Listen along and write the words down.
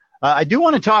I do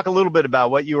want to talk a little bit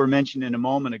about what you were mentioning a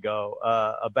moment ago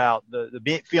about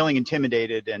the feeling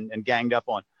intimidated and ganged up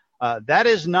on. That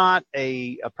is not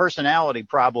a personality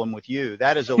problem with you.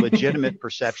 That is a legitimate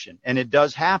perception, and it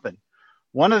does happen.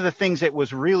 One of the things that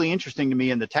was really interesting to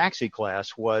me in the taxi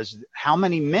class was how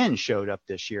many men showed up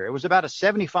this year. It was about a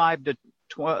 75 to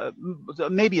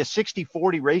maybe a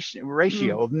 60-40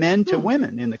 ratio of men to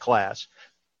women in the class.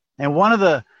 And one of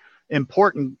the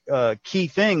important key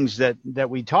things that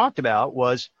we talked about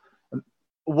was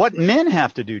what men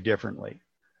have to do differently.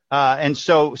 And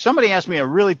so somebody asked me a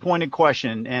really pointed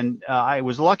question, and I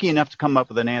was lucky enough to come up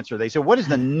with an answer. They said, what is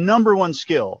the number one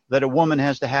skill that a woman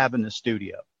has to have in the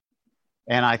studio?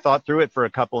 And I thought through it for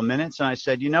a couple of minutes, and I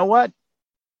said, you know what?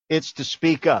 It's to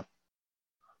speak up.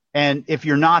 And if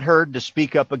you're not heard, to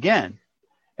speak up again.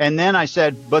 And then I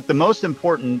said, but the most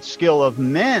important skill of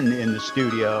men in the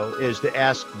studio is to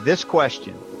ask this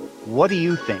question. What do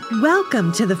you think?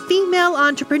 Welcome to the Female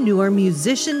Entrepreneur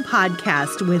Musician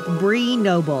Podcast with Bree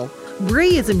Noble.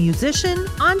 Bree is a musician,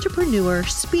 entrepreneur,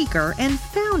 speaker, and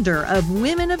founder of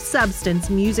Women of Substance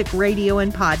Music Radio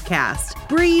and Podcast.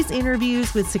 Bree's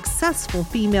interviews with successful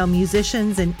female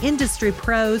musicians and industry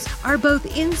pros are both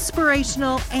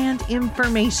inspirational and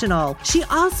informational. She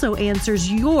also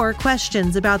answers your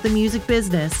questions about the music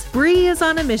business. Bree is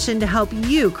on a mission to help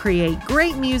you create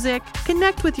great music,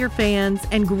 connect with your fans,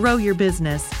 and grow your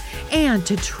business, and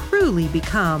to truly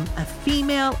become a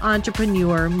female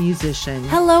entrepreneur musician.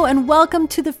 Hello and welcome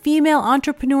to the Female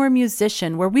Entrepreneur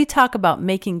Musician, where we talk about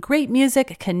making great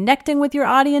music, connecting with your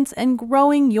audience, and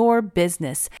growing your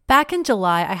business. Back in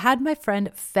July, I had my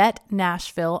friend Fett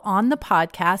Nashville on the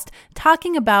podcast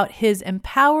talking about his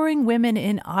Empowering Women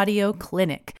in Audio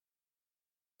clinic.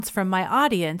 From my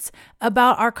audience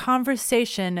about our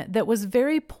conversation that was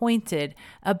very pointed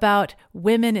about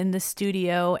women in the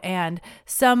studio and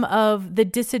some of the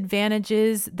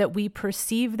disadvantages that we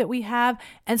perceive that we have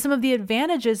and some of the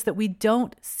advantages that we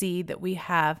don't see that we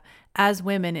have as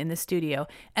women in the studio,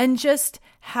 and just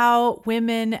how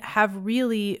women have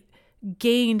really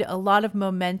gained a lot of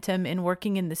momentum in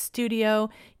working in the studio,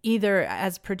 either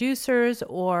as producers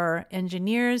or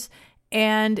engineers,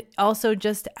 and also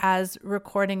just as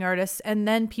recording artists, and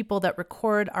then people that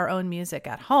record our own music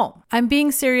at home. I'm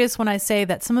being serious when I say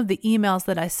that some of the emails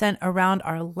that I sent around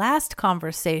our last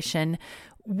conversation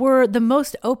were the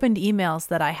most opened emails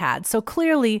that I had. So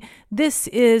clearly, this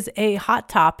is a hot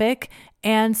topic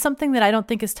and something that I don't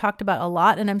think is talked about a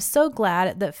lot. And I'm so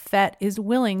glad that Fett is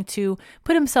willing to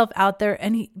put himself out there,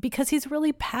 and because he's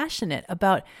really passionate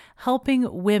about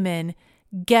helping women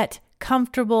get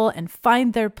comfortable and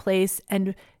find their place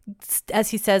and, as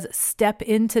he says, step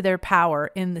into their power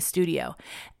in the studio.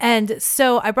 And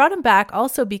so I brought him back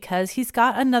also because he's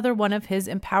got another one of his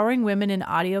Empowering Women in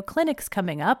Audio clinics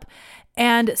coming up.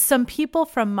 And some people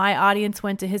from my audience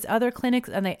went to his other clinics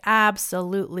and they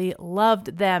absolutely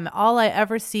loved them. All I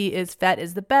ever see is Fett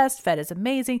is the best. Fett is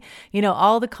amazing. You know,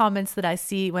 all the comments that I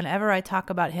see whenever I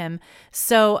talk about him.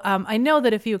 So I know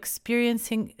that if you experience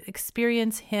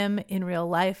him in real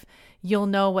life, you'll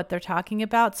know what they're talking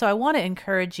about. So I want to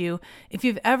encourage you, if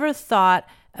you've ever thought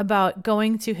about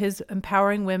going to his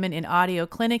Empowering Women in Audio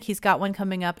clinic, he's got one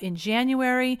coming up in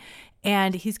January,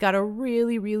 and he's got a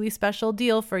really, really special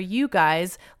deal for you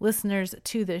guys, listeners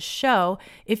to this show.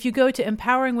 If you go to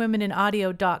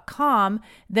empoweringwomeninaudio.com,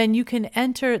 then you can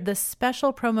enter the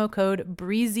special promo code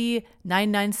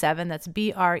BREEZY997, that's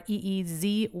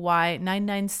BREEZY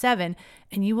 997,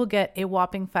 and you will get a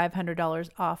whopping $500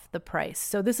 off the price.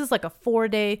 So this is like a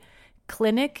 4-day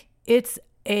clinic. It's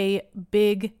a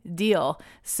big deal.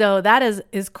 So that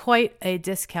is quite a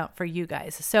discount for you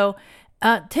guys. So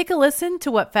take a listen to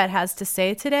what Fett has to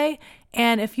say today.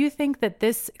 And if you think that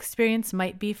this experience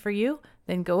might be for you,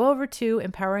 then go over to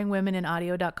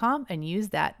empoweringwomeninaudio.com and use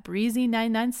that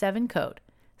BREEZY997 code.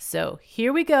 So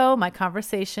here we go, my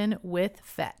conversation with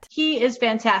Fett. He is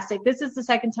fantastic. This is the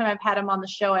second time I've had him on the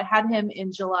show. I had him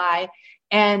in July,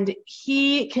 and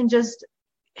he's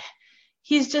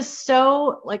just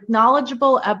so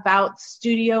knowledgeable about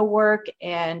studio work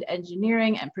and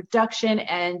engineering and production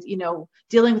and,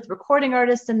 dealing with recording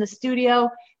artists in the studio.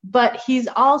 But he's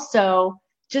also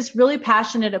just really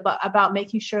passionate about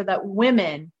making sure that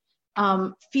women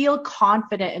feel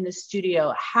confident in the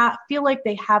studio, feel like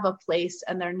they have a place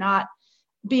and they're not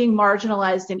being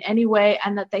marginalized in any way,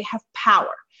 and that they have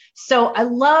power. So I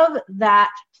love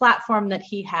that platform that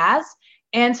he has.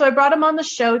 And so I brought him on the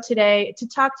show today to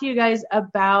talk to you guys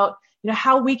about,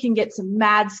 how we can get some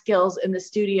mad skills in the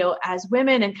studio as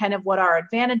women and kind of what our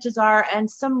advantages are and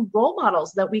some role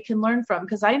models that we can learn from.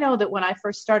 Because I know that when I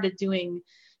first started doing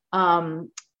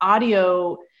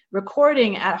audio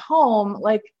recording at home,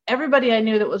 like everybody I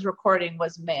knew that was recording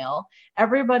was male.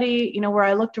 Everybody, where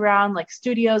I looked around, like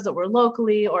studios that were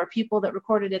locally or people that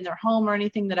recorded in their home or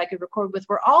anything that I could record with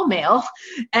were all male.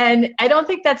 And I don't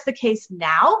think that's the case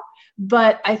now,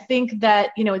 but I think that,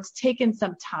 it's taken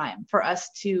some time for us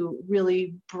to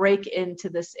really break into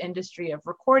this industry of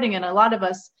recording. And a lot of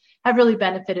us have really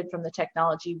benefited from the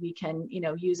technology we can,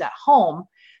 use at home.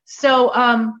 So,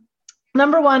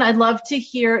 number one, I'd love to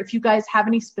hear if you guys have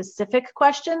any specific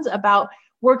questions about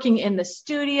working in the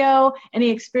studio, any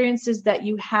experiences that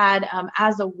you had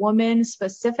as a woman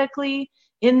specifically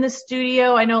in the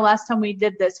studio. I know last time we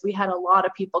did this, we had a lot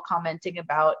of people commenting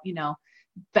about,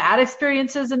 bad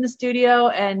experiences in the studio.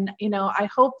 And, I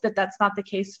hope that that's not the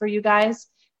case for you guys.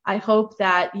 I hope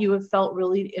that you have felt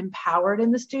really empowered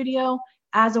in the studio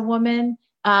as a woman.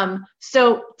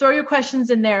 So throw your questions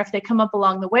in there if they come up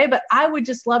along the way, but I would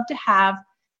just love to have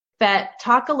Fett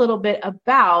talk a little bit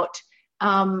about,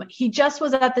 he just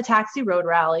was at the Taxi Road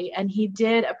Rally and he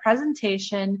did a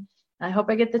presentation. I hope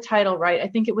I get the title right. I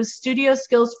think it was Studio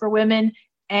Skills for Women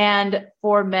and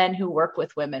for Men Who Work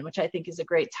with Women, which I think is a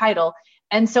great title.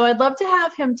 And so I'd love to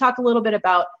have him talk a little bit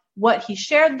about what he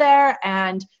shared there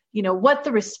and what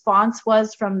the response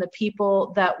was from the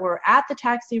people that were at the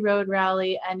Taxi Road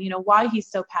Rally and, why he's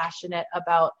so passionate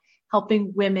about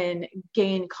helping women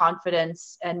gain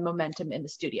confidence and momentum in the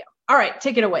studio. All right,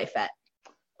 take it away, Fett.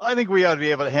 I think we ought to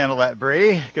be able to handle that,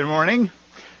 Bree. Good morning.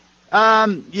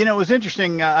 It was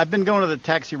interesting. I've been going to the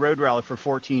Taxi Road Rally for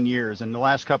 14 years, and the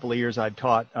last couple of years I've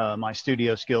taught my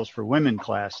Studio Skills for Women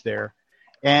class there.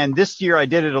 And this year I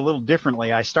did it a little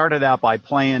differently. I started out by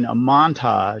playing a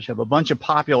montage of a bunch of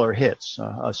popular hits,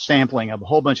 a sampling of a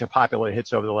whole bunch of popular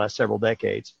hits over the last several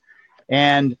decades.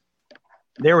 And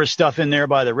there was stuff in there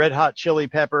by the Red Hot Chili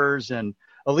Peppers and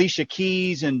Alicia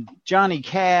Keys and Johnny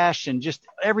Cash and just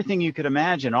everything you could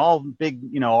imagine, all big,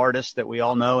 artists that we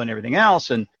all know and everything else.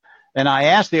 And I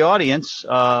asked the audience,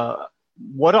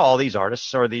 what do all these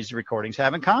artists or these recordings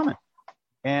have in common?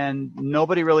 And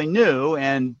nobody really knew.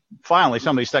 And finally,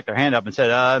 somebody stuck their hand up and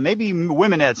said, maybe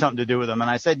women had something to do with them.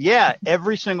 And I said, yeah,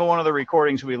 every single one of the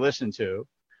recordings we listened to,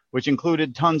 which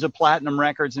included tons of platinum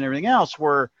records and everything else,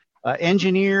 were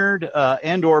engineered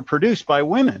and or produced by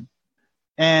women.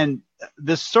 And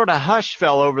this sort of hush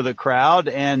fell over the crowd.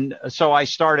 And so I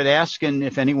started asking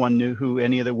if anyone knew who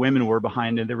any of the women were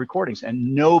behind the recordings.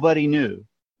 And nobody knew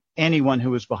anyone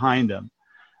who was behind them.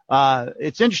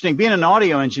 It's interesting, being an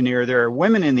audio engineer, there are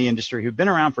women in the industry who've been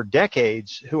around for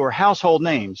decades who are household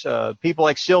names, people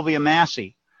like Sylvia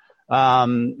Massey,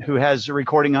 who has a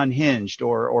recording Unhinged,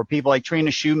 or people like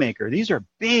Trina Shoemaker. These are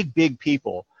big, big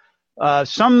people.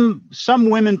 Some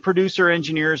women producer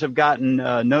engineers have gotten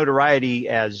notoriety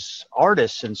as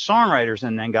artists and songwriters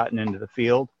and then gotten into the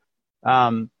field.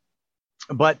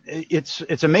 But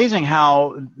it's amazing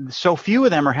how so few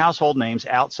of them are household names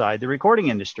outside the recording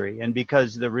industry. And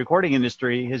because the recording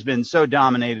industry has been so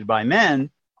dominated by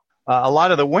men, a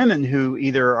lot of the women who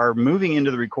either are moving into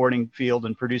the recording field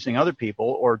and producing other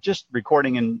people or just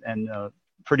recording and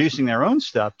producing their own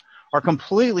stuff are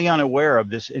completely unaware of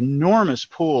this enormous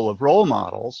pool of role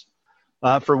models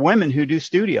for women who do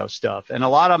studio stuff. And a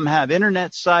lot of them have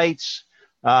internet sites,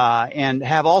 and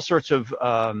have all sorts of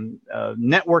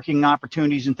networking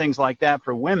opportunities and things like that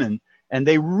for women, and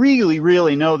they really,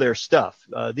 really know their stuff.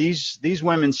 These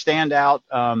women stand out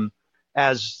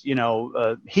as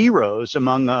heroes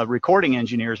among recording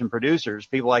engineers and producers.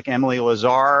 People like Emily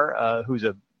Lazar, who's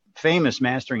a famous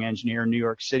mastering engineer in New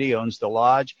York City, owns the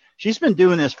Lodge. She's been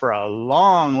doing this for a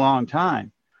long, long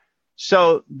time.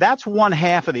 So that's one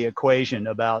half of the equation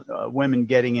about women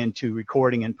getting into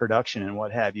recording and production and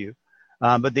what have you.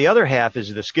 But the other half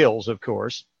is the skills, of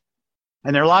course.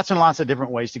 And there are lots and lots of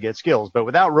different ways to get skills. But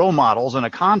without role models and a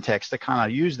context to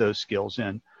kind of use those skills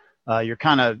in, you're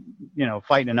kind of,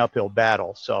 fighting an uphill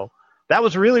battle. So that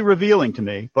was really revealing to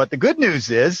me. But the good news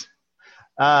is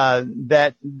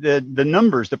that the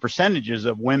numbers, the percentages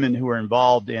of women who are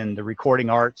involved in the recording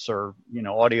arts or,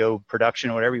 audio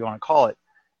production, whatever you want to call it,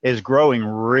 is growing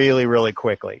really, really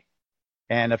quickly.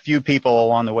 And a few people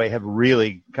along the way have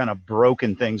really kind of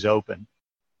broken things open.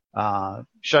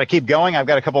 Should I keep going? I've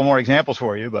got a couple more examples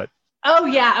for you, but. Oh,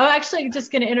 yeah. I'm actually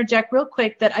just going to interject real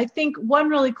quick that I think one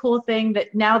really cool thing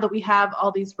that now that we have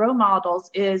all these role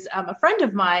models is a friend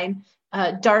of mine,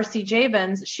 Darcy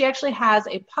Javens. She actually has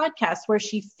a podcast where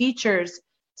she features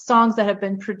songs that have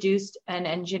been produced and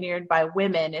engineered by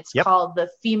women. It's called the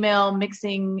Female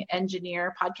Mixing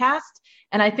Engineer Podcast.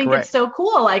 And I think Correct. It's so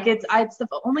cool. Like it's the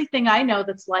only thing I know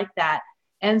that's like that.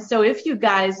 And so if you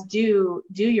guys do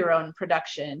your own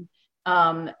production,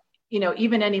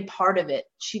 even any part of it,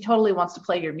 she totally wants to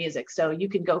play your music. So you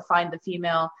can go find the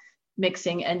Female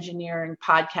Mixing Engineering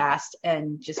podcast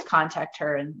and just contact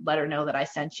her and let her know that I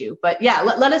sent you. But yeah,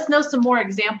 let us know some more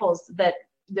examples that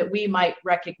we might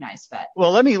recognize, Fett.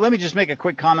 Well, let me just make a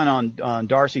quick comment on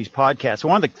Darcy's podcast.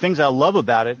 One of the things I love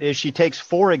about it is she takes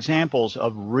 4 examples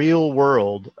of real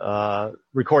world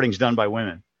recordings done by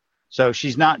women. So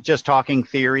she's not just talking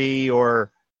theory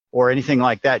or anything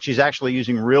like that. She's actually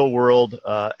using real world,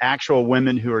 actual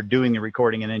women who are doing the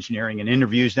recording and engineering, and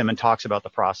interviews them and talks about the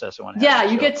process and what have you. Yeah,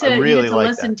 you get to like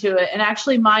listen to it. And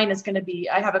actually mine is going to be,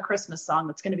 I have a Christmas song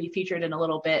that's going to be featured in a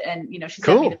little bit. And, she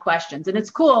sent me the questions, and it's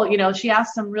cool. She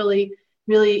asked some really,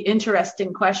 really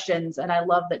interesting questions. And I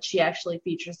love that she actually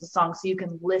features the song so you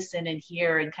can listen and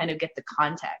hear and kind of get the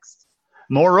context.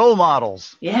 More role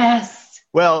models. Yes.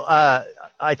 Well,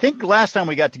 I think last time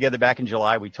we got together back in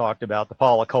July, we talked about the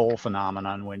Paula Cole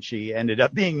phenomenon when she ended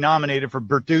up being nominated for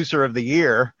Producer of the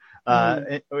Year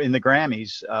in the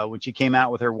Grammys when she came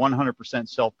out with her 100%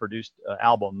 self-produced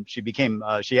album.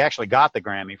 She actually got the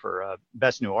Grammy for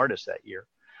Best New Artist that year.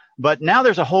 But now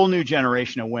there's a whole new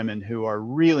generation of women who are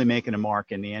really making a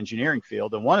mark in the engineering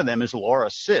field, and one of them is Laura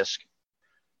Sisk,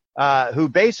 who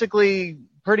basically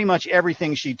pretty much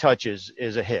everything she touches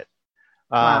is a hit.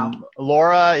 Wow.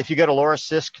 Laura, if you go to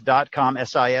laurasisk.com,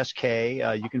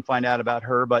 S-I-S-K, you can find out about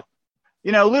her. But,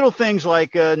 little things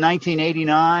like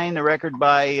 1989, the record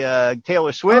by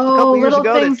Taylor Swift a couple years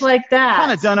ago. Little things like that.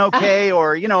 Kind of done okay.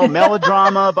 Or,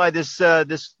 Melodrama by this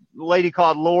lady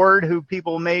called Lorde, who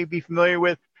people may be familiar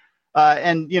with.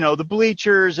 And, the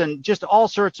Bleachers and just all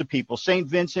sorts of people. St.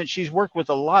 Vincent, she's worked with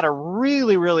a lot of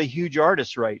really, really huge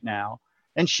artists right now.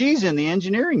 And she's in the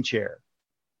engineering chair.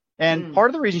 And part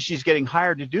of the reason she's getting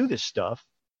hired to do this stuff,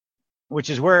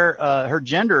 which is where her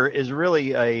gender is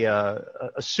really a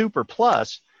super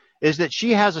plus, is that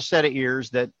she has a set of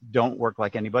ears that don't work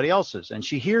like anybody else's. And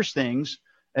she hears things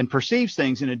and perceives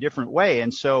things in a different way.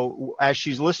 And so as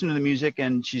she's listening to the music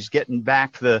and she's getting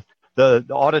back the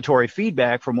auditory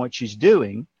feedback from what she's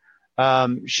doing,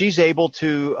 she's able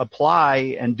to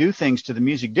apply and do things to the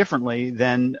music differently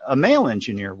than a male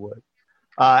engineer would.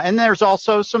 And there's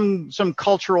also some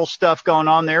cultural stuff going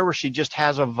on there where she just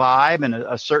has a vibe and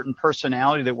a certain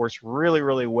personality that works really,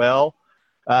 really well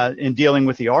in dealing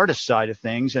with the artist side of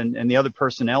things and the other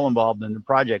personnel involved in the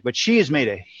project. But she has made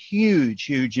a huge,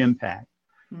 huge impact.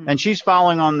 And she's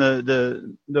following on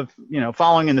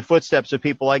following in the footsteps of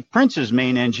people like Prince's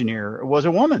main engineer was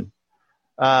a woman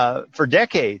for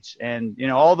decades. And,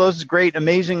 all those great,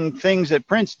 amazing things that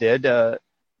Prince did,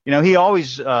 he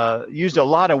always used a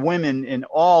lot of women in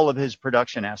all of his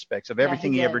production aspects of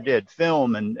everything he ever did,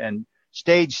 film and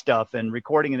stage stuff and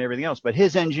recording and everything else. But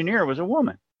his engineer was a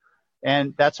woman.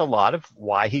 And that's a lot of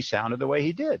why he sounded the way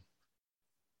he did.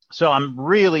 So I'm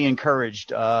really encouraged.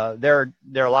 There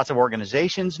are lots of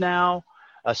organizations now.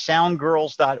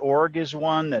 Soundgirls.org is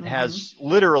one that has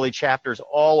literally chapters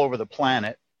all over the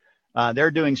planet.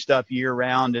 They're doing stuff year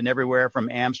round and everywhere from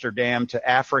Amsterdam to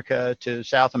Africa to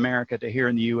South America to here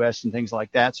in the U.S. and things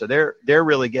like that. So they're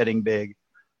really getting big.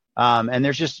 And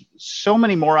there's just so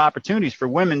many more opportunities for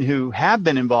women who have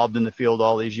been involved in the field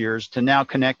all these years to now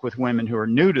connect with women who are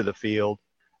new to the field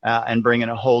and bring in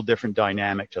a whole different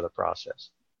dynamic to the process.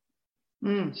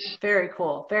 Very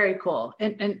cool. Very cool.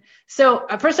 And so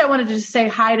first I wanted to just say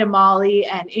hi to Molly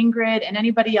and Ingrid and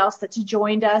anybody else that's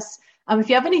joined us. If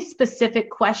you have any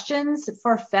specific questions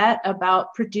for Fett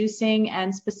about producing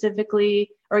and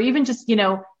specifically, or even just,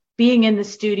 being in the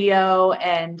studio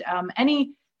and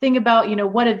anything about,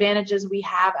 what advantages we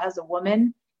have as a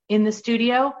woman in the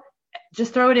studio,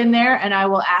 just throw it in there and I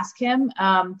will ask him.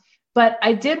 But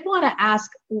I did want to ask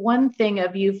one thing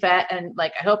of you, Fett, and I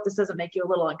hope this doesn't make you a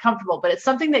little uncomfortable, but it's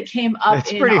something that came up.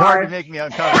 It's pretty hard to make me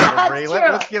uncomfortable, Bree.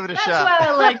 Let's give it a shot. That's why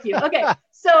I like you. Okay.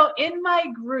 So in my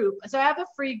group, I have a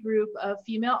free group of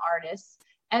female artists,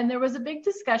 and there was a big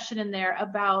discussion in there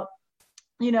about,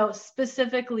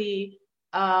 specifically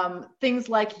things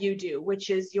like you do, which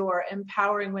is your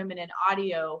Empowering Women in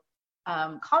Audio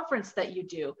conference that you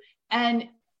do. And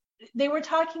they were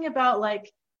talking about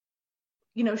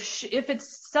if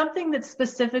it's something that's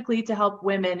specifically to help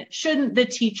women, shouldn't the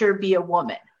teacher be a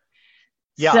woman?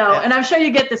 Yeah. So, and I'm sure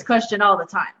you get this question all the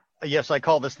time. Yes, I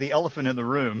call this the elephant in the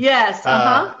room. Yes.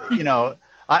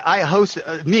 I host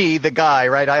the guy,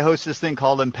 right? I host this thing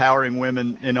called Empowering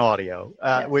Women in Audio,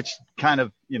 which kind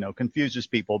of, confuses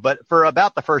people, but for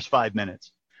about the first 5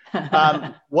 minutes.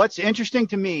 What's interesting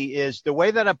to me is the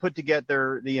way that I put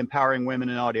together the Empowering Women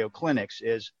in Audio clinics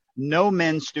is no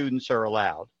men students are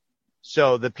allowed.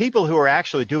 So the people who are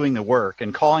actually doing the work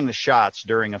and calling the shots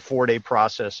during a 4-day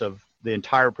process of the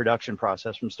entire production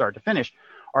process from start to finish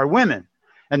are women.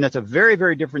 And that's a very,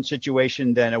 very different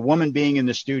situation than a woman being in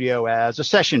the studio as a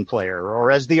session player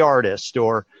or as the artist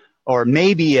or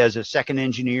maybe as a second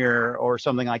engineer or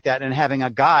something like that, and having a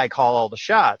guy call all the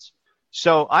shots.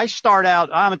 So I start out,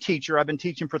 I'm a teacher. I've been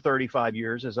teaching for 35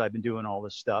 years as I've been doing all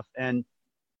this stuff. And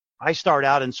I start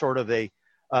out in sort of a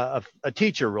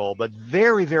teacher role, but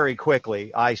very, very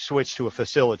quickly I switched to a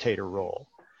facilitator role.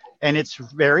 And it's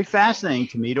very fascinating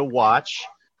to me to watch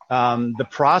the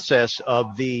process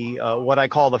of the what I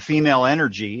call the female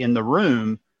energy in the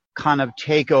room kind of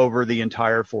take over the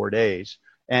entire 4 days.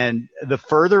 And the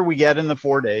further we get in the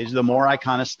 4 days, the more I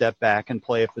kind of step back and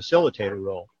play a facilitator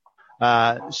role.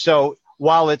 So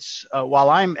while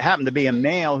I happen to be a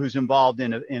male who's involved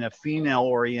in a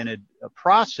female-oriented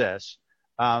process,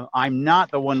 I'm not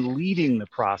the one leading the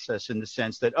process in the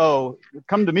sense that, oh,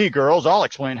 come to me, girls, I'll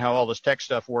explain how all this tech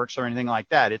stuff works or anything like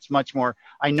that. It's much more,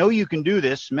 I know you can do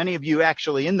this. Many of you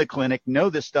actually in the clinic know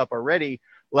this stuff already.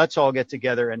 Let's all get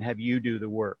together and have you do the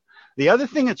work. The other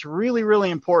thing that's really,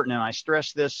 really important, and I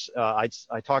stress this, I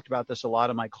talked about this a lot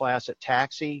in my class at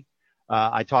Taxi.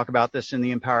 I talk about this in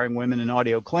the Empowering Women in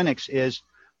Audio Clinics, is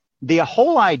the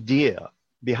whole idea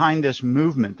behind this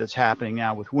movement that's happening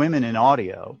now with women in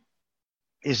audio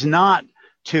is not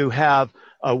to have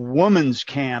a woman's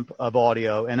camp of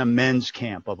audio and a men's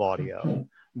camp of audio.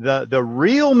 The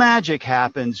real magic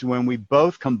happens when we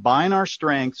both combine our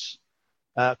strengths,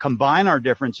 combine our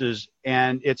differences,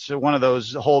 and it's one of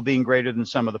those whole being greater than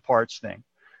sum of the parts thing.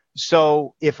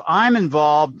 So if I'm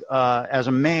involved as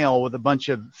a male with a bunch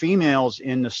of females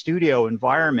in the studio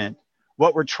environment,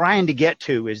 what we're trying to get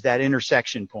to is that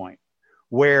intersection point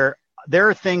where there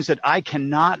are things that I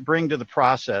cannot bring to the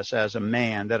process as a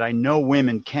man that I know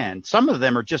women can. Some of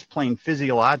them are just plain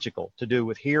physiological to do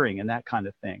with hearing and that kind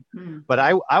of thing. But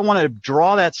I want to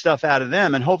draw that stuff out of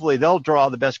them, and hopefully they'll draw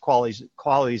the best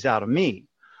qualities out of me.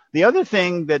 The other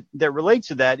thing that relates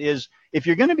to that is if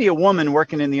you're going to be a woman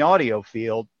working in the audio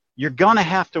field, you're going to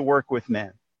have to work with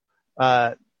men.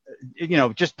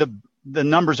 Just the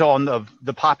numbers on of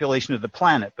the population of the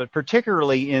planet, but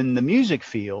particularly in the music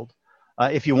field,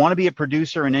 if you want to be a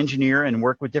producer and engineer and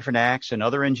work with different acts and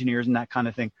other engineers and that kind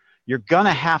of thing, you're going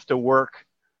to have to work.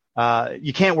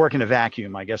 You can't work in a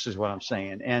vacuum, I guess is what I'm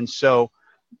saying. And so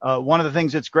one of the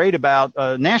things that's great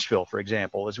about Nashville, for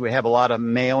example, is we have a lot of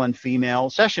male and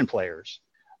female session players.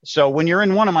 So when you're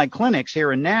in one of my clinics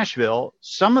here in Nashville,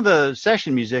 some of the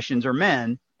session musicians are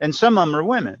men and some of them are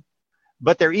women,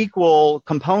 but they're equal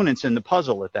components in the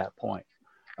puzzle at that point.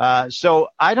 So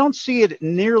I don't see it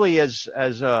nearly as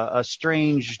a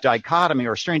strange dichotomy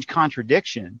or a strange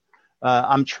contradiction.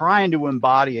 I'm trying to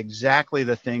embody exactly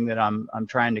the thing that I'm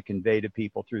trying to convey to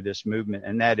people through this movement.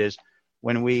 And that is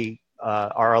when we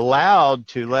are allowed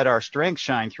to let our strengths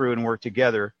shine through and work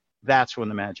together, that's when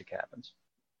the magic happens.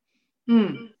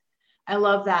 I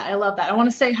love that. I want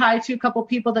to say hi to a couple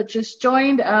people that just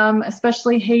joined,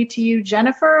 especially hey to you,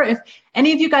 Jennifer. If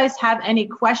any of you guys have any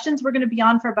questions, we're going to be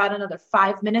on for about another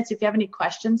 5 minutes. If you have any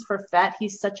questions for Fett,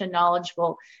 he's such a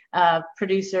knowledgeable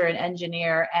producer and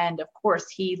engineer. And of course,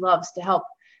 he loves to help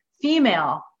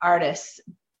female artists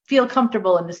feel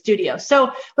comfortable in the studio.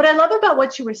 So what I love about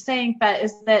what you were saying, Fett,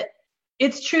 is that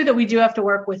it's true that we do have to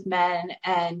work with men,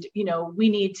 and, we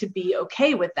need to be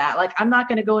okay with that. Like, I'm not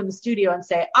going to go in the studio and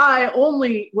say, I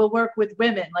only will work with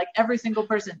women, like every single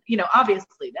person,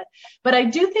 obviously that. But I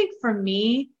do think for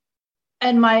me,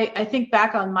 and I think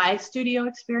back on my studio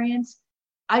experience,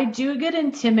 I do get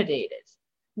intimidated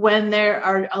when there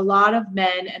are a lot of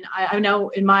men. And I know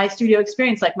in my studio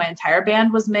experience, like my entire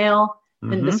band was male.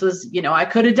 And this was, I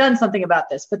could have done something about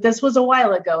this, but this was a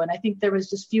while ago. And I think there was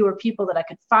just fewer people that I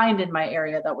could find in my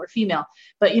area that were female.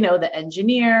 But, the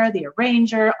engineer, the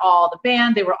arranger, all the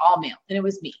band, they were all male. And it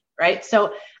was me, right?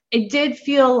 So it did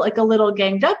feel like a little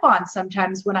ganged up on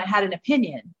sometimes when I had an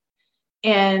opinion.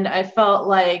 And I felt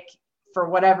like for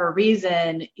whatever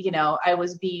reason, I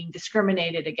was being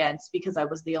discriminated against because I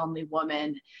was the only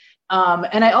woman.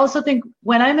 And I also think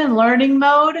when I'm in learning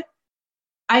mode,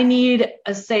 I need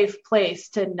a safe place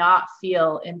to not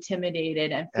feel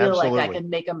intimidated and feel Absolutely. like I can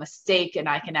make a mistake and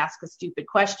I can ask a stupid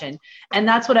question. And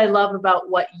that's what I love about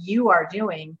what you are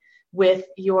doing with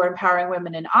your Empowering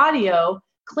Women in Audio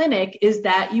clinic, is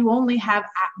that you only have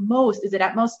at most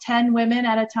 10 women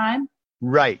at a time?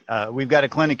 Right. We've got a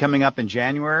clinic coming up in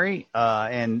January,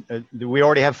 and we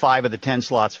already have 5 of the 10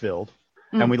 slots filled.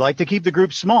 And we'd like to keep the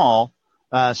group small,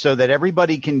 so that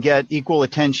everybody can get equal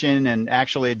attention and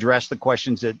actually address the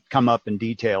questions that come up in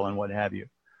detail and what have you.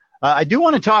 I do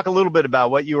want to talk a little bit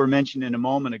about what you were mentioning a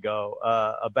moment ago,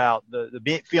 about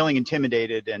the feeling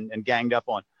intimidated and ganged up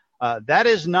on. That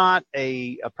is not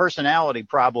a personality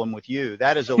problem with you.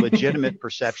 That is a legitimate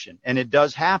perception, and it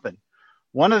does happen.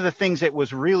 One of the things that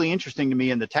was really interesting to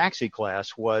me in the taxi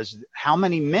class was how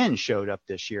many men showed up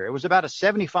this year. It was about a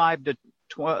 75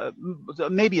 to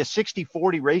maybe a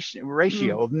 60-40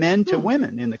 ratio of men to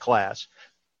women in the class.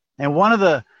 And one of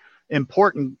the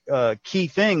important key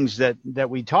things that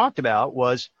we talked about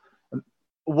was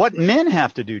what men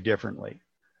have to do differently.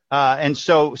 And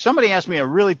so somebody asked me a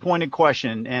really pointed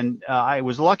question, and I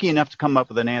was lucky enough to come up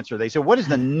with an answer. They said, what is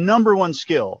the number one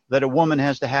skill that a woman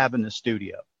has to have in the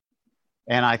studio?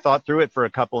 And I thought through it for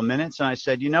a couple of minutes, and I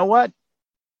said, you know what?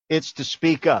 It's to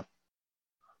speak up.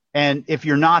 And if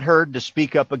you're not heard, to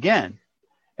speak up again.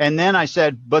 And then I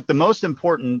said, but the most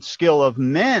important skill of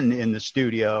men in the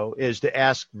studio is to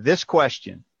ask this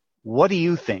question: what do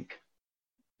you think?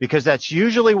 Because that's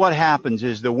usually what happens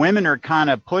is the women are kind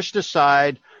of pushed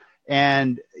aside,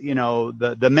 and, you know,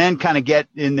 the men kind of get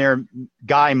in their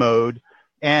guy mode,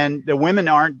 and the women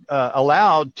aren't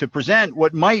allowed to present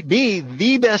what might be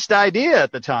the best idea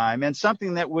at the time, and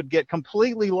something that would get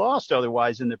completely lost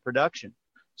otherwise in the production.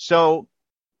 So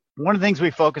one of the things we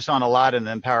focus on a lot in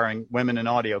the Empowering Women in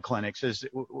Audio clinics is,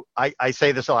 I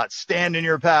say this a lot: stand in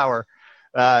your power,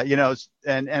 you know,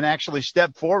 and actually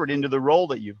step forward into the role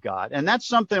that you've got. And that's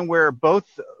something where both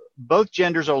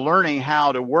genders are learning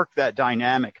how to work that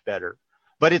dynamic better.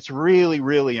 But it's really,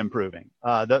 really improving.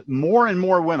 The more and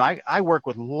more women, I work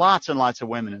with lots and lots of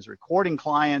women as recording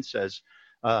clients, as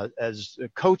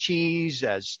coachees,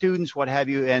 as students, what have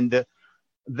you. And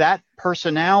that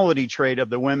personality trait of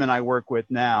the women I work with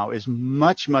now is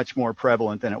much, much more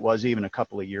prevalent than it was even a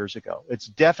couple of years ago. It's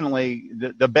definitely,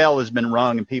 the bell has been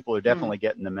rung, and people are definitely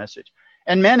getting the message.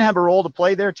 And men have a role to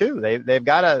play there too. They've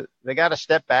got to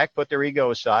step back, put their ego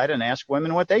aside, and ask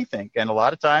women what they think. And a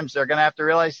lot of times they're going to have to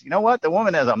realize, you know what, the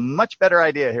woman has a much better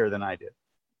idea here than I do.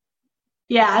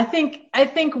 Yeah, I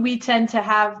think we tend to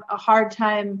have a hard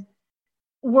time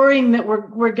worrying that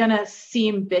we're going to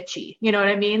seem bitchy. You know what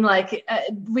I mean? Like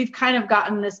we've kind of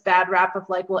gotten this bad rap of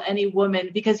like, well, any woman,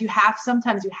 because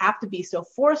sometimes you have to be so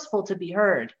forceful to be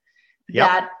heard. Yep.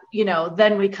 That, you know,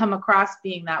 then we come across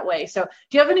being that way. So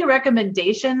do you have any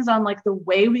recommendations on like the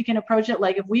way we can approach it?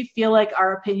 Like if we feel like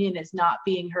our opinion is not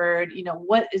being heard, you know,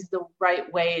 what is the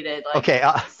right way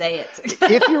to say it?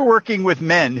 If you're working with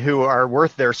men who are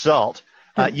worth their salt,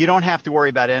 you don't have to worry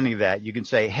about any of that. You can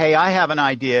say, hey, I have an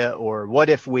idea, or what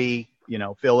if we, you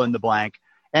know, fill in the blank.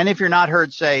 And if you're not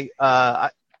heard, say,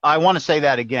 I want to say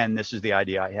that again. This is the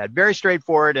idea I had. Very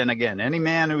straightforward. And again, any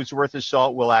man who's worth his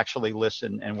salt will actually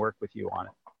listen and work with you on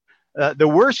it. The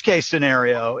worst case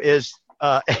scenario is,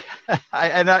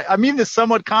 I mean this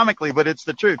somewhat comically, but it's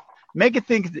the truth. Make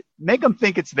them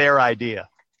think it's their idea.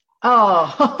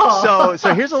 Oh.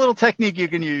 So here's a little technique you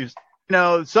can use. You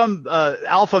know, some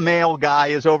alpha male guy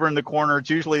is over in the corner.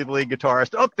 It's usually the lead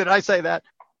guitarist. Oh, did I say that?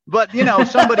 But, you know,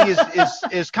 somebody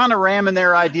is kind of ramming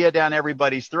their idea down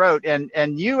everybody's throat.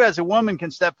 And you as a woman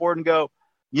can step forward and go,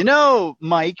 you know,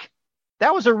 Mike,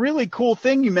 that was a really cool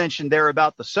thing you mentioned there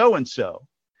about the so-and-so.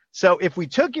 So if we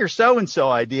took your so-and-so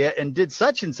idea and did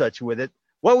such and such with it,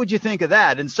 what would you think of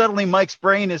that? And suddenly Mike's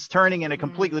brain is turning in a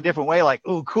completely different way, like,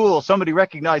 oh, cool, somebody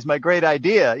recognized my great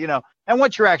idea, you know. And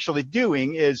what you're actually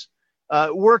doing is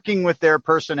working with their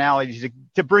personalities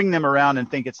to bring them around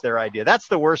and think it's their idea. That's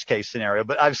the worst case scenario,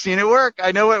 but I've seen it work.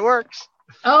 I know it works.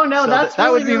 Oh, no, so that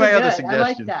really, would be my good. other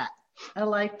suggestion. I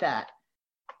like that.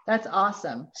 That's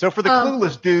awesome. So for the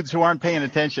clueless dudes who aren't paying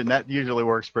attention, that usually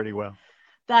works pretty well.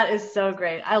 That is so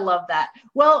great. I love that.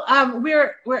 Well,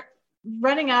 we're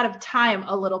running out of time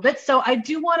a little bit. So I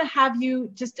do want to have you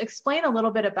just explain a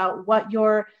little bit about what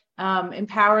your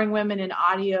Empowering Women in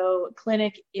Audio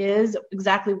clinic is,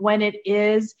 exactly when it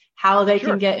is, how they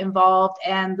can get involved,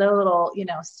 and the little, you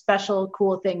know, special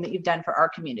cool thing that you've done for our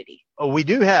community. Oh, we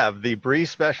do have the Bree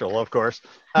special, of course.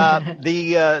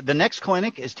 The next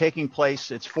clinic is taking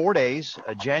place. It's 4 days,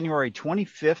 January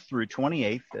 25th through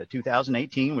 28th,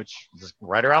 2018, which is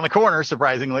right around the corner,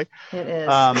 surprisingly. It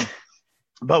is.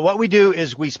 But what we do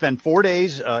is we spend 4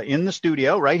 days in the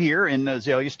studio right here in the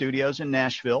Azalea Studios in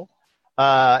Nashville.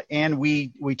 And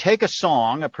we take a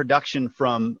song, a production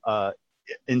from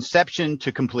inception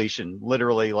to completion,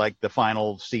 literally like the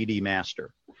final CD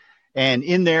master. And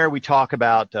in there, we talk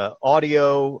about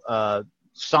audio,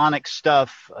 sonic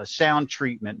stuff, sound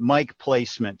treatment, mic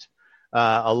placement,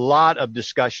 a lot of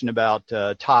discussion about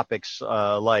topics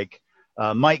like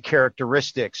mic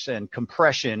characteristics and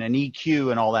compression and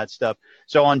EQ and all that stuff.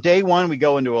 So on day one, we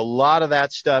go into a lot of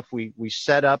that stuff. We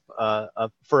set up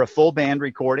for a full band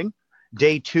recording.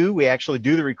 Day 2, we actually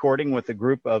do the recording with a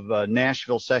group of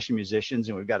Nashville session musicians,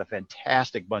 and we've got a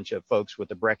fantastic bunch of folks with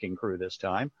the Brecking crew this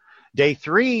time. Day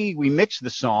 3, we mix the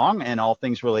song and all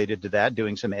things related to that,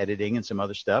 doing some editing and some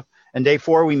other stuff. And Day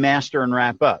 4, we master and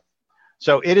wrap up.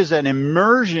 So it is an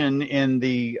immersion in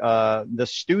the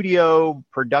studio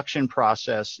production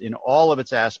process in all of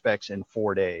its aspects in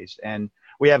 4 days. And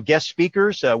we have guest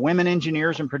speakers, women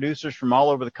engineers and producers from all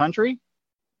over the country.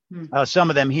 Some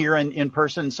of them here in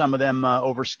person, some of them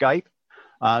over Skype.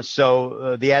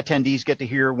 So the attendees get to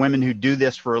hear women who do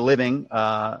this for a living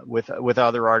with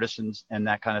other artists and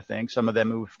that kind of thing. Some of them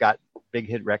who've got big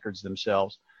hit records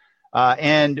themselves.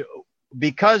 And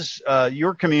because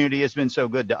your community has been so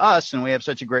good to us and we have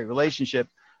such a great relationship,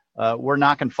 we're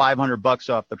knocking $500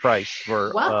 off the price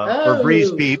for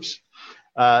Bree's Peeps.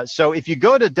 So if you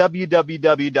go to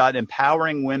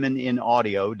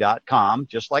www.empoweringwomeninaudio.com,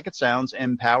 just like it sounds,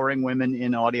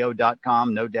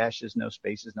 empoweringwomeninaudio.com, no dashes, no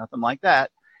spaces, nothing like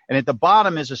that. And at the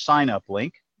bottom is a sign-up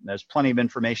link. There's plenty of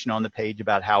information on the page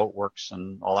about how it works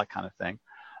and all that kind of thing.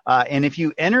 And if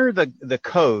you enter the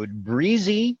code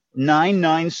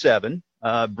Breezy997,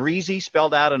 Breezy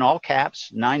spelled out in all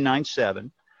caps,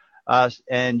 997,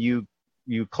 and you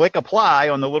click apply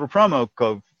on the little promo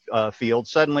code field,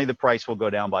 suddenly the price will go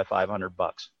down by $500.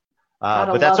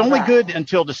 But that's only good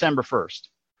until December 1st.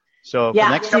 So for the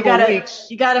next couple of weeks,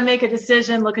 you got to make a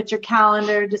decision, look at your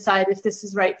calendar, decide if this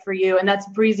is right for you. And that's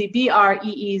Breezy,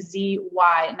 Breezy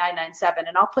 997.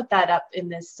 And I'll put that up in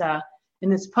this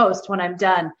post when I'm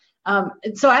done.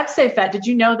 So I have to say, Fett, did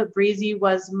you know that Breezy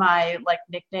was my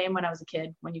nickname when I was a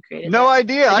kid, when you created No that?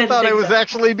 idea. I thought I was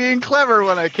actually being clever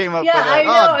when I came up with it. I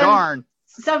know. Oh, darn.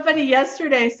 Somebody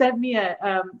yesterday sent me a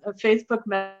Facebook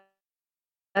message.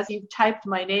 You typed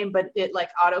my name, but it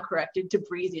auto-corrected to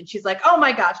Breezy. And she's like, oh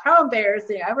my gosh, how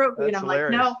embarrassing. I wrote Bree, and I'm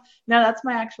hilarious. like, no, that's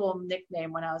my actual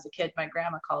nickname when I was a kid. My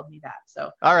grandma called me that.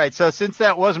 So. All right. So since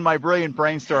that wasn't my brilliant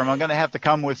brainstorm, I'm going to have to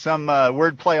come with some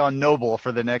wordplay on Noble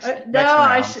for the next round.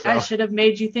 I should have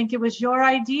made you think it was your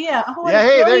idea. Oh, yeah,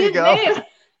 hey, there you go. Name.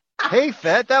 Hey,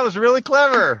 Fett, that was really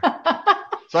clever.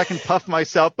 So I can puff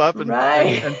myself up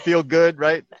and feel good,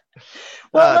 right?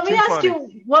 Well, let me ask you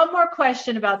one more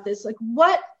question about this.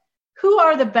 Who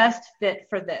are the best fit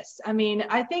for this? I mean,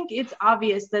 I think it's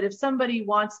obvious that if somebody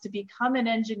wants to become an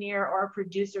engineer or a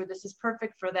producer, this is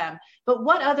perfect for them. But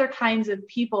what other kinds of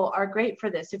people are great for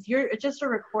this? If you're just a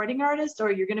recording artist,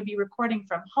 or you're going to be recording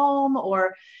from home,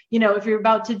 or, if you're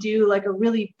about to do a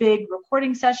really big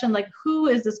recording session, who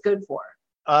is this good for?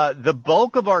 The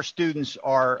bulk of our students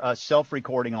are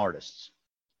self-recording artists.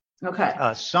 Okay.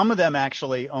 Some of them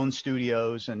actually own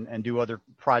studios and do other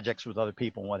projects with other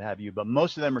people and what have you, but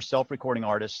most of them are self-recording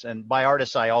artists. And by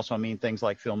artists, I also mean things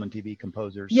like film and TV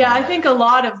composers. Yeah, I think a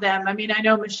lot of them. I mean, I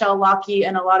know Michelle Lockie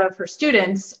and a lot of her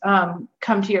students come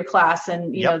to your class,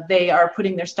 and you know they are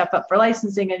putting their stuff up for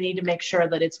licensing and need to make sure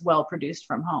that it's well produced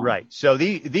from home. Right. So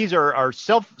these are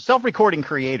self-recording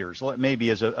creators,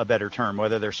 maybe is a better term,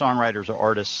 whether they're songwriters or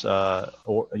artists, or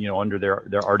under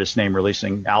their artist name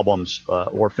releasing albums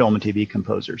or film and TV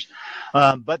composers.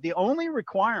 But the only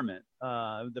requirement,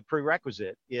 the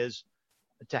prerequisite, is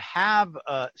to have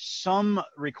some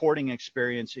recording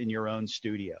experience in your own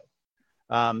studio.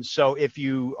 So if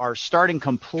you are starting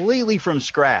completely from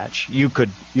scratch,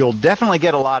 you'll definitely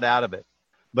get a lot out of it.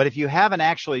 But if you haven't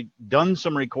actually done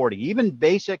some recording, even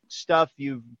basic stuff,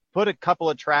 you've put a couple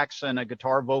of tracks and a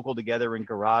guitar vocal together in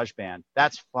GarageBand,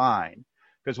 that's fine.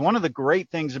 Because one of the great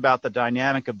things about the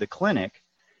dynamic of the clinic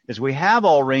is we have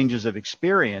all ranges of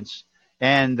experience,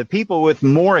 and the people with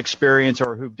more experience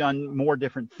or who've done more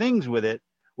different things with it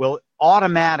will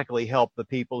automatically help the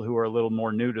people who are a little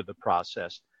more new to the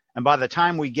process. And by the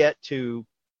time we get to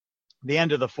the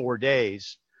end of the 4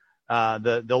 days,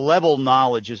 the level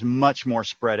knowledge is much more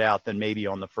spread out than maybe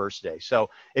on the first day. So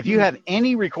if you have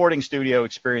any recording studio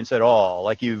experience at all,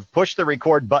 like you've pushed the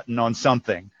record button on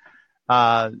something,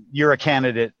 you're a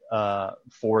candidate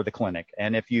for the clinic.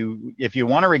 And if you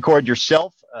want to record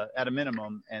yourself at a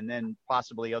minimum, and then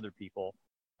possibly other people,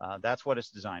 that's what it's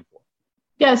designed for.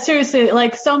 Yeah, seriously,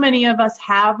 like so many of us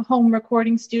have home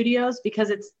recording studios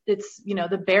because it's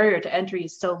the barrier to entry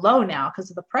is so low now because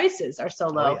the prices are so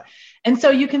low. Oh, yeah. And so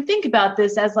you can think about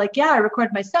this as I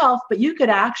record myself, but you could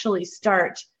actually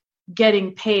start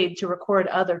getting paid to record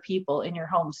other people in your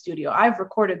home studio. I've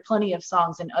recorded plenty of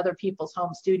songs in other people's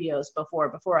home studios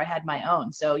before I had my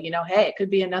own. So, hey, it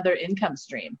could be another income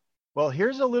stream. Well,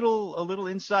 here's a little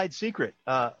inside secret.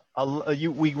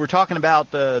 We were talking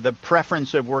about the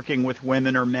preference of working with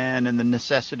women or men and the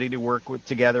necessity to work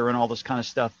together and all this kind of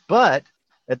stuff. But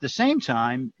at the same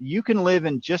time, you can live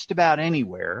in just about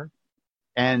anywhere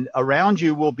And around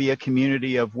you will be a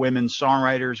community of women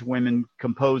songwriters, women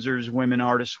composers, women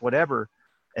artists, whatever.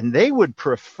 And they would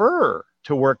prefer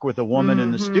to work with a woman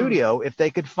in the studio if they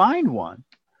could find one.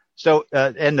 So,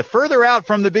 and the further out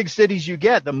from the big cities you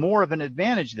get, the more of an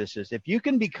advantage this is. If you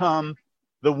can become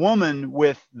the woman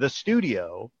with the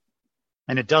studio,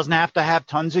 and it doesn't have to have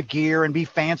tons of gear and be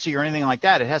fancy or anything like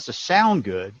that, it has to sound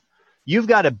good, you've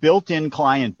got a built-in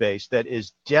client base that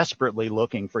is desperately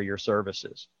looking for your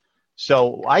services.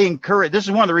 So I encourage, this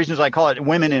is one of the reasons I call it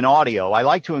Women in Audio. I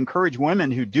like to encourage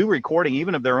women who do recording,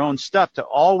 even of their own stuff, to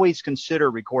always consider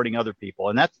recording other people.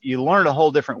 And that's, you learn a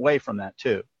whole different way from that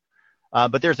too.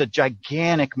 But there's a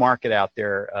gigantic market out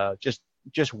there,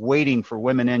 just waiting for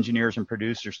women engineers and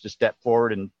producers to step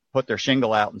forward and put their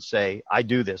shingle out and say, I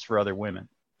do this for other women.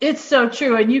 It's so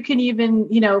true. And you can even,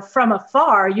 from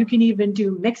afar, you can even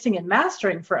do mixing and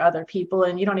mastering for other people,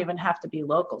 and you don't even have to be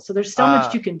local. So there's so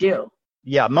much you can do.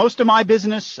 Yeah, most of my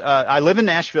business, I live in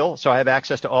Nashville, so I have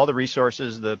access to all the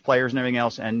resources, the players and everything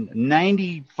else. And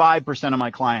 95% of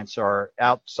my clients are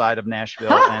outside of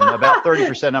Nashville, and about 30%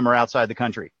 of them are outside the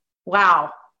country.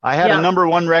 Wow. I had a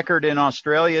 #1 record in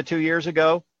Australia 2 years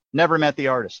ago. Never met the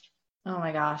artist. Oh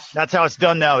my gosh. That's how it's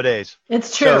done nowadays.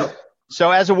 It's true. So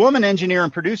as a woman engineer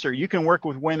and producer, you can work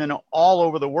with women all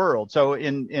over the world. So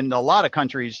in a lot of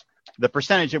countries, the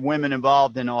percentage of women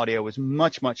involved in audio is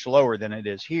much, much lower than it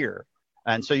is here.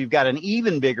 And so you've got an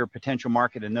even bigger potential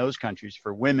market in those countries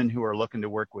for women who are looking to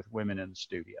work with women in the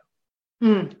studio.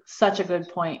 Such a good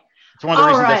point. It's one of the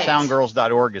reasons that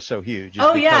soundgirls.org is so huge.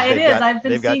 Oh, yeah, it is. I've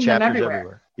been seeing them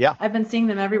everywhere. Yeah. I've been seeing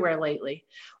them everywhere lately.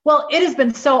 Well, it has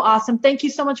been so awesome. Thank you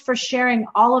so much for sharing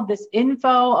all of this info,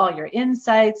 all your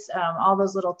insights, all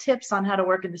those little tips on how to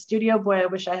work in the studio. Boy, I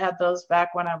wish I had those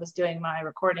back when I was doing my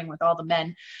recording with all the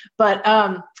men. But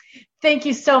thank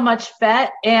you so much,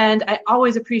 Fett. And I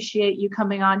always appreciate you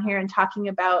coming on here and talking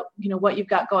about, what you've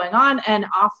got going on and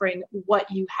offering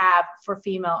what you have for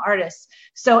female artists.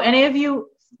 So any of you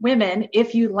women,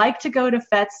 if you'd like to go to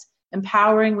Fett's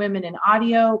Empowering Women in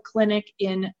Audio clinic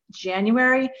in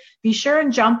January, be sure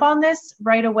and jump on this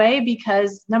right away,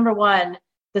 because number one,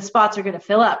 the spots are going to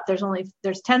fill up.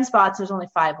 There's 10 spots. There's only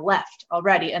 5 left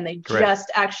already. And they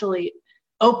just actually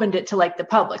opened it to the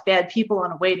public. They had people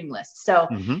on a waiting list. So,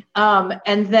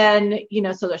 and then,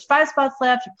 so there's 5 spots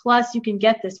left, plus you can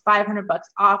get this $500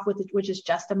 off with it, which is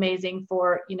just amazing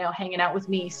for, hanging out with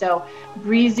me. So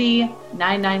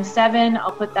Breezy997,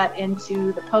 I'll put that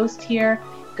into the post here.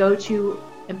 Go to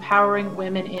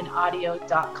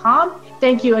empoweringwomeninaudio.com.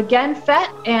 Thank you again,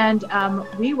 Fett. And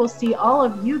we will see all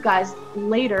of you guys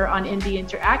later on Indie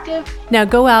Interactive. Now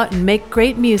go out and make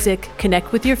great music,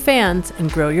 connect with your fans,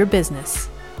 and grow your business.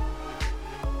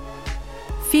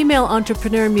 Female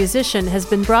Entrepreneur Musician has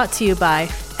been brought to you by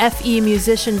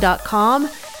FEMusician.com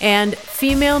and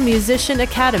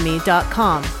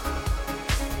FemaleMusicianAcademy.com.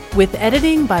 With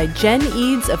editing by Jen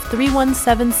Eads of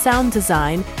 317 Sound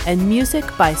Design and music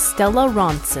by Stella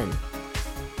Ronson.